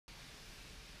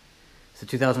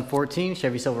It's a 2014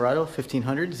 Chevy Silverado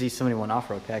 1500 Z71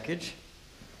 off-road package.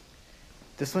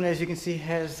 This one, as you can see,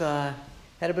 has had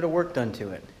a bit of work done to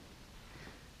it.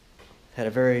 Had a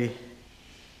very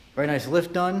nice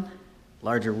lift done,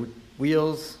 larger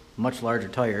wheels, much larger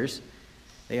tires.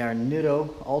 They are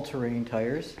Nitto all-terrain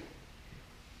tires.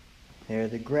 They're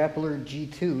the Grappler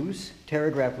G2s,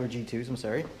 Terra Grappler G2s, I'm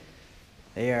sorry.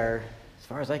 They are, as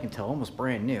far as I can tell, almost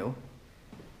brand new.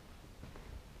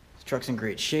 This truck's in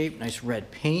great shape, nice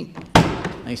red paint,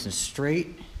 nice and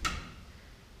straight.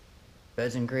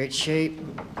 Bed's in great shape.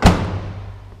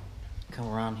 Come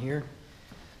around here.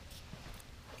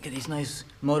 Get these nice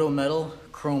Moto Metal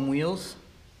chrome wheels.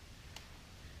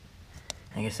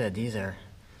 Like I said, these are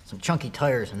some chunky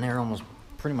tires and they're almost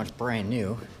pretty much brand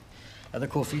new. Other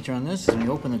cool feature on this is when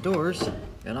you open the doors,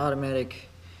 an automatic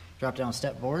drop-down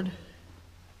step board.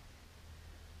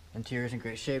 Interior's in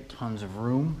great shape, tons of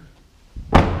room.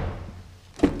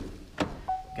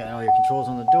 Got all your controls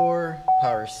on the door,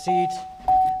 power seat,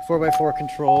 4x4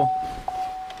 control.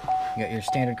 You got your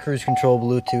standard cruise control,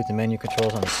 Bluetooth, and menu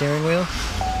controls on the steering wheel.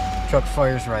 Truck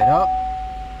fires right up.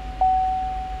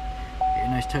 Your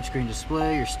nice touchscreen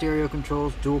display, your stereo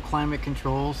controls, dual climate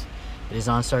controls. It is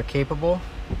OnStar capable.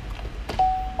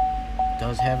 It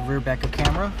does have a rear backup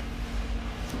camera.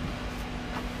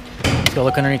 Let's go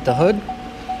look underneath the hood.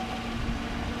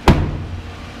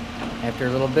 After a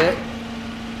little bit,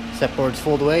 step boards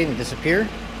fold away and disappear.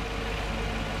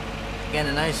 Again,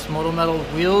 the nice Moto Metal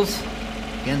wheels.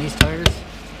 Again, these tires,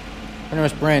 pretty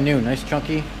much brand new, nice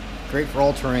chunky, great for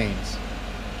all terrains.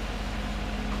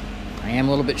 I am a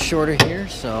little bit shorter here,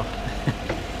 so.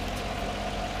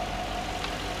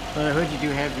 Under the hood, you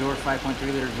do have your 5.3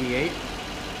 liter V8.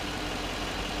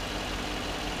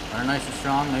 Are nice and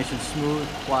strong, nice and smooth,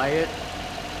 quiet.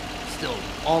 Still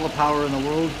all the power in the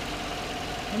world.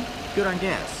 And good on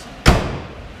gas.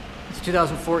 It's a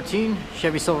 2014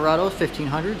 Chevy Silverado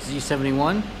 1500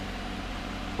 Z71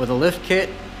 with a lift kit,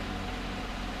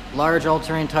 large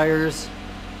all-terrain tires,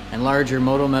 and larger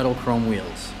Moto Metal chrome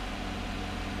wheels.